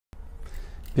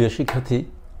প্রিয় শিক্ষার্থী,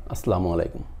 আসসালামু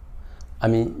আলাইকুম।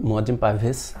 আমি মুয়াজ্জিম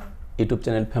পারভেজ ইউটিউব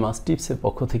চ্যানেল ফেমাস টিপসের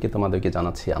পক্ষ থেকে তোমাদেরকে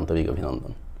জানাচ্ছি আন্তরিক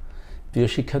অভিনন্দন। প্রিয়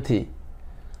শিক্ষার্থী,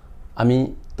 আমি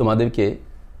তোমাদেরকে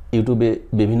ইউটিউবে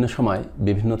বিভিন্ন সময়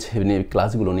বিভিন্ন শ্রেণীর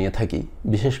ক্লাসগুলো নিয়ে থাকি।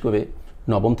 বিশেষ করে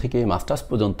নবম থেকে মাস্টার্স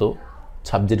পর্যন্ত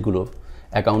সাবজেক্টগুলো,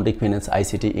 accounting, finance,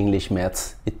 ICT, English, maths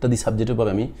ইত্যাদি সাবজেক্টের উপর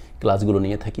আমি ক্লাসগুলো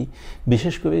নিয়ে থাকি।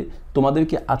 বিশেষ করে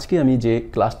তোমাদেরকে আজকে আমি যে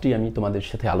ক্লাসটি আমি তোমাদের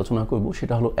সাথে আলোচনা করব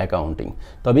সেটা হলো অ্যাকাউন্টিং।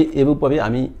 তবে এর উপরে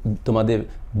আমি তোমাদের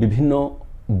বিভিন্ন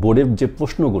বোর্ডের যে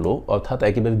প্রশ্নগুলো, অর্থাৎ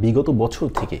একেবারে বিগত বছর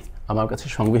থেকে আমার কাছে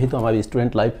সংগৃহীত আমার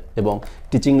স্টুডেন্ট লাইফ এবং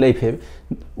টিচিং লাইফের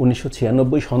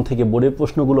 1996 সন থেকে বোর্ডের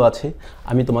প্রশ্নগুলো আছে,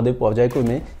 আমি তোমাদের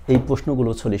পর্যায়ক্রমে এই প্রশ্নগুলো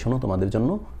সলিউশনও তোমাদের জন্য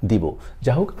দিব।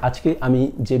 যাই হোক, আজকে আমি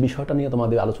যে বিষয়টা নিয়ে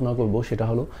তোমাদের আলোচনা করব সেটা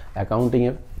হলো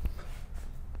অ্যাকাউন্টিংয়ের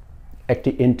একটি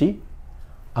এন্ট্রি।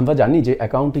 আমরা জানি যে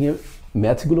অ্যাকাউন্টিংয়ের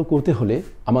ম্যাথসগুলো করতে হলে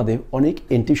আমাদের অনেক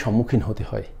এন্ট্রির সম্মুখীন হতে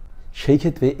হয়। সেই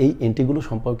ক্ষেত্রে এই এন্ট্রিগুলো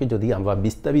সম্পর্কে যদি আমরা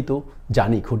বিস্তারিত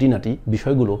জানি, খুঁটিনাটি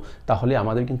বিষয়গুলো, তাহলে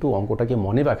আমাদের কিন্তু অঙ্কটাকে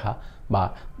মনে রাখা বা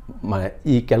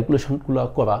এই ক্যালকুলেশনগুলো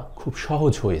করা খুব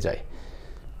সহজ হয়ে যায়।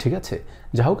 ঠিক আছে,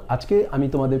 যাই হোক, আজকে আমি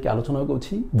তোমাদেরকে আলোচনা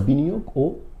করছি বিনিয়োগ ও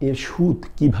এর সুদ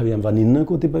কীভাবে আমরা নির্ণয়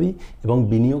করতে পারি এবং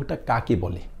বিনিয়োগটা কাকে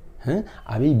বলে। হ্যাঁ,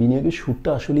 আর এই বিনিয়োগের সুদটা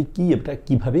আসলে কী, এটা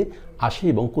কীভাবে আসে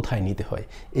এবং কোথায় নিতে হয়,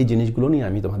 এই জিনিসগুলো নিয়ে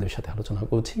আমি তোমাদের সাথে আলোচনা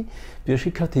করছি। প্রিয়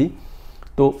শিক্ষার্থী,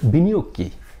 তো বিনিয়োগ কী?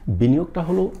 বিনিয়োগটা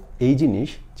হলো এই জিনিস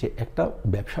যে একটা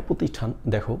ব্যবসা প্রতিষ্ঠান,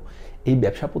 দেখো, এই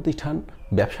ব্যবসা প্রতিষ্ঠান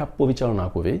ব্যবসা পরিচালনা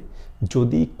করে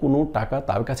যদি কোনো টাকা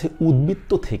তার কাছে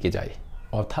উদ্বৃত্ত থেকে যায়,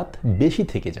 অর্থাৎ বেশি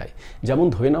থেকে যায়, যেমন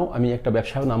ধরে নাও আমি একটা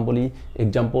ব্যবসার নাম বলি,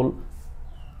 এক্সাম্পল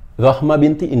রহমা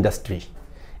বিনতি ইন্ডাস্ট্রি।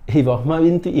 এই রহমা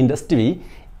বিনতি ইন্ডাস্ট্রি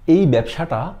এই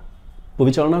ব্যবসাটা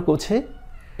পরিচালনা করছে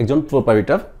একজন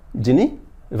প্রোপাইটার, যিনি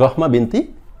রহমা বিনতি,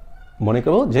 মনে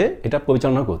করো যে এটা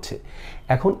পরিচালনা করছে।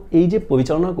 এখন এই যে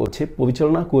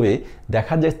পরিচালনা করে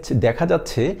দেখা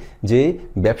যাচ্ছে যে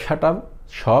ব্যবসাটা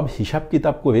সব হিসাব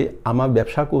কিতাব করে আমার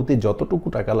ব্যবসা করতে যতটুকু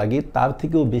টাকা লাগে তার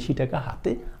থেকেও বেশি টাকা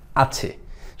হাতে আছে।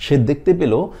 সে দেখতে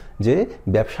পেল যে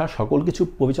ব্যবসা সকল কিছু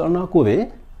পরিচালনা করে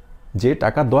যে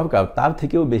টাকা দরকার তার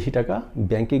থেকেও বেশি টাকা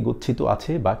ব্যাংকে গচ্ছিত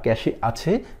আছে বা ক্যাশে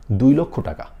আছে 2 লক্ষ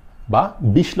টাকা বা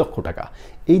 20 লক্ষ টাকা।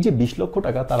 এই যে 20 লক্ষ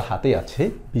টাকা তার হাতে আছে,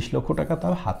 20 লক্ষ টাকা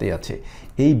তার হাতে আছে,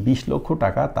 এই 20 লক্ষ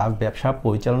টাকা তার ব্যবসা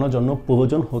পরিচালনার জন্য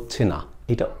প্রয়োজন হচ্ছে না,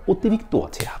 এটা অতিরিক্ত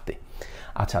আছে হাতে।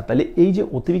 আচ্ছা, তাহলে এই যে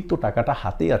অতিরিক্ত টাকাটা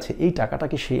হাতে আছে, এই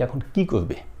টাকাটাকে সে এখন কি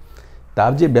করবে?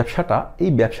 তার যে ব্যবসাটা,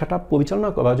 এই ব্যবসাটা পরিচালনা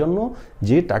করার জন্য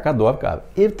যে টাকা দরকার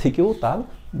এর থেকেও তার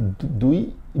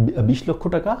 20 লক্ষ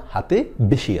টাকা হাতে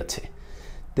বেশি আছে।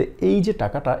 তো এই যে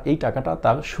টাকাটা, এই টাকাটা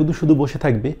তার শুধু বসে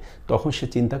থাকবে। তখন সে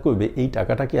চিন্তা করবে এই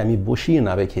টাকাটাকে আমি বসিয়ে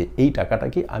না রেখে এই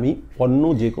টাকাটাকে আমি অন্য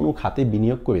যে কোনো খাতে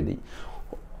বিনিয়োগ করে দিই।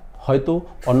 হয়তো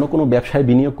অন্য কোনো ব্যবসায়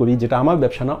বিনিয়োগ করি, যেটা আমার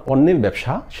ব্যবসা না, অন্যের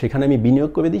ব্যবসা, সেখানে আমি বিনিয়োগ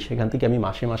করে দিই, সেখান থেকে আমি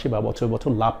মাসে মাসে বা বছর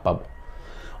বছর লাভ পাবো।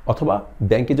 অথবা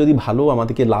ব্যাংকে যদি ভালো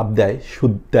আমাদেরকে লাভ দেয়,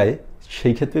 সুদ দেয়,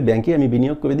 সেই ক্ষেত্রে ব্যাংকে আমি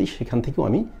বিনিয়োগ করে দিই, সেখান থেকেও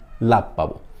আমি লাভ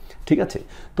পাবো। ঠিক আছে,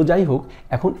 তো যাই হোক,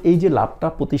 এখন এই যে লাভটা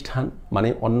প্রতিষ্ঠান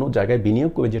অন্য জায়গায়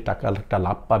বিনিয়োগ করে যে টাকাটা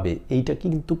লাভ পাবে, এইটা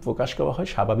কিন্তু প্রকাশ করা হয়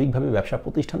স্বাভাবিকভাবে ব্যবসা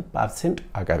প্রতিষ্ঠান পার্সেন্ট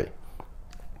আকারে।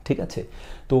 ঠিক আছে,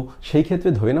 তো সেই ক্ষেত্রে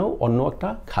ধরে নাও অন্য একটা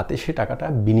খাতে সে টাকাটা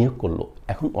বিনিয়োগ করলো।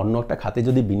 এখন অন্য একটা খাতে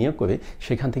যদি বিনিয়োগ করে,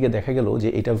 সেখান থেকে দেখা গেল যে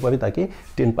এটার উপরে তাকে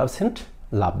 10%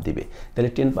 লাভ দিবে। তাহলে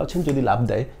 10% যদি লাভ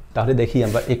দেয়, তাহলে দেখি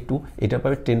আমরা একটু, এটার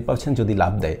পরে 10% যদি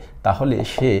লাভ দেয়, তাহলে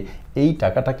সে এই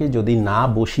টাকাটাকে যদি না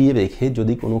বসিয়ে রেখে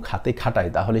যদি কোনো খাতে খাটায়,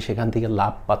 তাহলে সেখান থেকে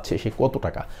লাভ পাচ্ছে সে কত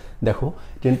টাকা। দেখো,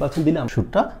 10% দিলে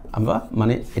সুদটা আমরা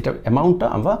এটার অ্যামাউন্টটা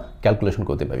আমরা ক্যালকুলেশন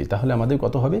করতে পারি। তাহলে আমাদের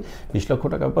কত হবে? 20 লক্ষ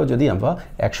টাকার পর যদি আমরা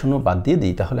 100 বাদ দিয়ে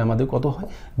দিই, তাহলে আমাদের কত হয়?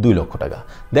 2 লক্ষ টাকা।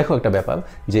 দেখো একটা ব্যাপার,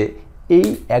 যে এই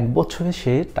 1 বছরে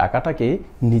সে টাকাটাকে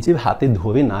নিজের হাতে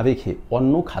ধরে না রেখে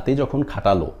অন্য খাতে যখন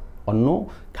খাটালো, অন্য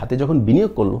খাতে যখন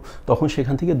বিনিয়োগ করলো, তখন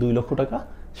সেখান থেকে 2 লক্ষ টাকা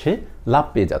সে লাভ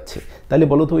পেয়ে যাচ্ছে। তাহলে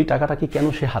বলো তো, ওই টাকাটাকে কেন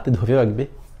সে হাতে ধরে রাখবে?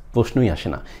 প্রশ্নই আসে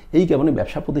না। এই কারণে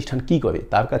ব্যবসা প্রতিষ্ঠান কি করে,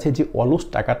 তার কাছে যে অলস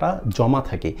টাকাটা জমা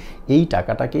থাকে, এই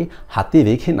টাকাটাকে হাতে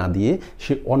রেখে না দিয়ে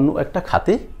সে অন্য একটা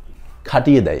খাতে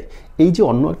খাটিয়ে দেয়। এই যে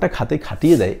অন্য একটা খাতে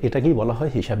খাটিয়ে দেয়, এটাকেই বলা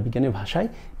হয় হিসাব বিজ্ঞানের ভাষায়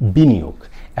বিনিয়োগ।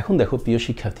 এখন দেখো প্রিয়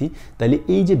শিক্ষার্থী, তাহলে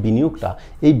এই যে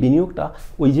বিনিয়োগটা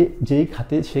ওই যেই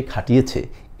খাতে সে খাটিয়েছে,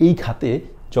 এই খাতে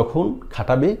যখন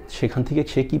খাটাবে, সেখান থেকে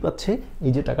সে কী পাচ্ছে?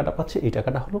 এই যে টাকাটা পাচ্ছে, এই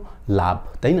টাকাটা হলো লাভ,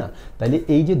 তাই না? তাইলে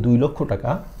এই যে 2 লক্ষ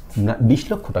টাকা না 20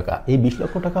 লক্ষ টাকা, এই 20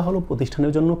 লক্ষ টাকা হলো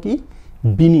প্রতিষ্ঠানের জন্য কি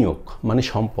বিনিয়োগ মানে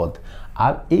সম্পদ।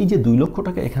 আর এই যে 2 লক্ষ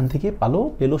টাকা এখান থেকে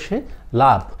পেলো সে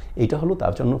লাভ, এটা হলো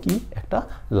তার জন্য কি একটা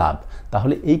লাভ।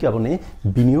 তাহলে এই কারণে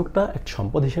বিনিয়োগটা একটা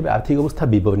সম্পদ হিসেবে আর্থিক অবস্থা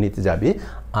বিবরণীতে যাবে।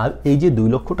 আর এই যে 2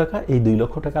 লক্ষ টাকা, এই 2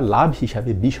 লক্ষ টাকা লাভ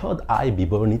হিসাবে বিশদ আয়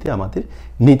বিবরণীতে আমাদের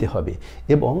নিতে হবে।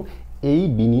 এবং এই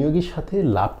বিনিয়োগের সাথে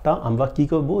লাভটা আমরা কি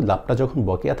করব, লাভটা যখন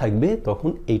বকেয়া থাকবে তখন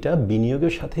এইটা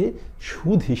বিনিয়োগের সাথে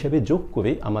সুদ হিসেবে যোগ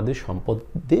করে আমাদের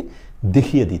সম্পদে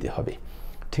দেখিয়ে দিতে হবে।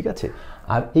 ঠিক আছে।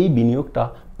 আর এই বিনিয়োগটা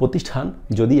প্রতিষ্ঠান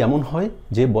যদি এমন হয়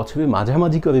যে বছরে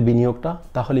মাঝামাঝি করে বিনিয়োগটা,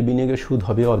 তাহলে বিনিয়োগের সুদ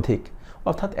হবে অর্ধেক।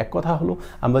 অর্থাৎ এক কথা হলো,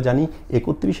 আমরা জানি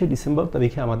 31শে ডিসেম্বর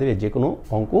তারিখে আমাদের যে কোনো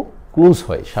অঙ্ক ক্লোজ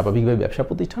হয়। স্বাভাবিকভাবে ব্যবসা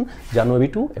প্রতিষ্ঠান জানুয়ারি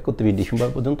টু 31 ডিসেম্বর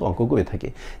পর্যন্ত অঙ্ক করে থাকে।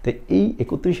 তাই এই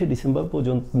 31শে ডিসেম্বর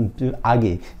পর্যন্ত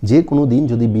আগে যে কোনো দিন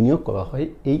যদি বিনিয়োগ করা হয়,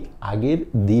 এই আগের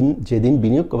দিন যেদিন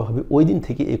বিনিয়োগ করা হবে ওই দিন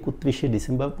থেকে 31শে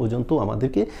ডিসেম্বর পর্যন্ত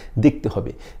আমাদেরকে দেখতে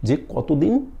হবে যে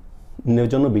কতদিন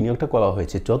জন্য বিনিয়োগটা করা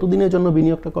হয়েছে। যতদিনের জন্য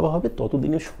বিনিয়োগটা করা হবে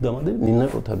ততদিনের সুদ আমাদের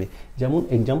নির্ণয় করতে হবে। যেমন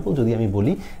এক্সাম্পল যদি আমি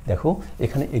বলি, দেখো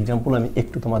এখানে এক্সাম্পল আমি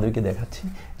একটু তোমাদেরকে দেখাচ্ছি।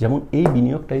 যেমন এই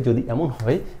বিনিয়োগটাই যদি এমন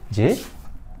হয় যে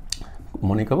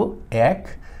মনে করো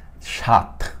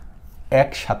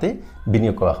 1/7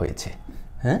 বিনিয়োগ করা হয়েছে,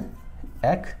 হ্যাঁ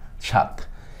 1/7,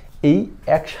 এই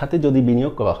 1/7 যদি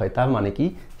বিনিয়োগ করা হয় তার মানে কি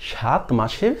 7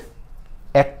 মাসের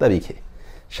 1 তারিখে,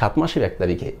 7 মাসের 1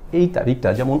 তারিখে, এই তারিখটা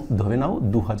যেমন ধরে নাও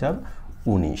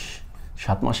 2019,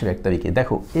 7 মাসের 1 তারিখে।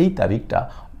 দেখো এই তারিখটা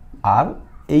আর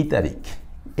এই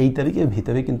তারিখের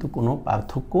ভিতরে কিন্তু কোনো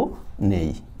পার্থক্য নেই।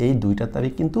 এই 2টা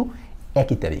তারিখ কিন্তু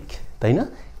একই তারিখ, তাই না?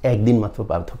 একদিন মাত্র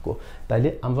পার্থক্য। তাইলে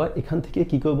আমরা এখান থেকে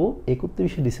কি করব,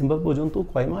 31শে ডিসেম্বর পর্যন্ত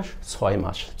কয় মাস? 6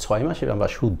 মাস। 6 মাসের আমরা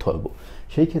সুদ ধরব।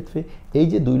 সেই ক্ষেত্রে এই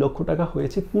যে 2 লক্ষ টাকা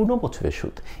হয়েছে পূর্ণ বছরের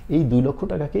সুদ, এই 2 লক্ষ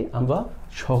টাকাকে আমরা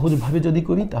সহজভাবে যদি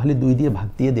করি তাহলে 2 দিয়ে ভাগ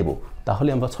দিয়ে দেব, তাহলে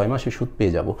আমরা 6 মাসের সুদ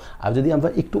পেয়ে যাব। আর যদি আমরা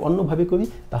একটু অন্যভাবে করি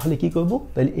তাহলে কি করব,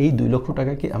 তাহলে এই 2 লক্ষ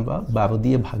টাকাকে আমরা 12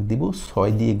 দিয়ে ভাগ দিব, 6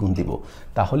 দিয়ে গুণ দিব,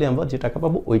 তাহলে আমরা যে টাকা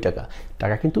পাবো ওই টাকা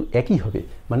কিন্তু একই হবে।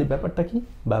 মানে ব্যাপারটা কি,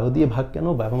 12 দিয়ে ভাগ কেন,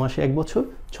 12 মাসে 1 বছর,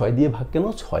 6 দিয়ে ভাগ কেন,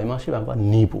 6 মাসে আমরা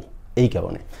নিব, এই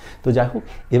কারণে। তো যাই হোক,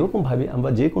 এরকমভাবে আমরা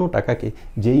যে কোনো টাকাকে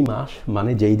যেই মাস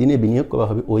মানে যেই দিনে বিনিয়োগ করা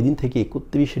হবে ওই দিন থেকে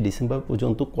 31শে ডিসেম্বর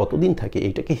পর্যন্ত কতদিন থাকে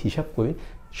এইটাকে হিসাব করে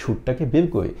সুদটাকে বের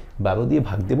করে 12 দিয়ে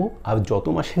ভাগ দেব, আর যত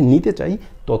মাসে নিতে চাই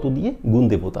তত দিয়ে গুণ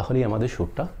দেব, তাহলেই আমাদের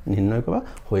সুদটা নির্ণয় করা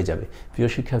হয়ে যাবে। প্রিয়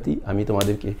শিক্ষার্থী, আমি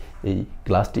তোমাদেরকে এই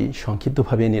ক্লাসটি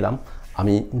সংক্ষিপ্তভাবে নিলাম।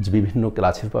 আমি বিভিন্ন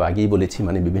ক্লাসের পর আগেই বলেছি,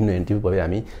 মানে বিভিন্ন এন্ট্রির পরে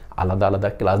আমি আলাদা আলাদা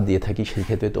ক্লাস দিয়ে থাকি। সেই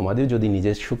ক্ষেত্রে তোমাদের যদি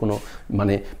নিজস্ব কোনো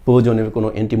মানে প্রয়োজনের কোনো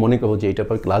এন্ট্রি মনে করো যে এইটার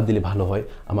পর ক্লাস দিলে ভালো হয়,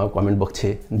 আমার কমেন্ট বক্সে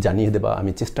জানিয়ে দেবা।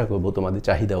 আমি চেষ্টা করব তোমাদের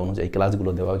চাহিদা অনুযায়ী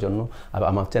ক্লাসগুলো দেওয়ার জন্য। আর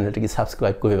আমার চ্যানেলটিকে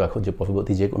সাবস্ক্রাইব করে রাখো, যে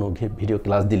পরবর্তী যে কোনো ভিডিও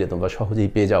ক্লাস দিলে তোমরা সহজেই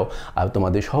পেয়ে যাও। আর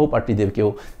তোমাদের সহপাঠীদেরকেও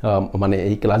মানে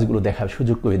এই ক্লাসগুলো দেখার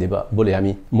সুযোগ করে দেবা বলে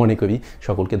আমি মনে করি।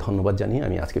 সকলকে ধন্যবাদ জানিয়ে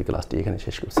আমি আজকের ক্লাসটি এখানে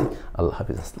শেষ করছি। আল্লাহ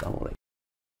হাফিজ, আসসালামু আলাইকুম।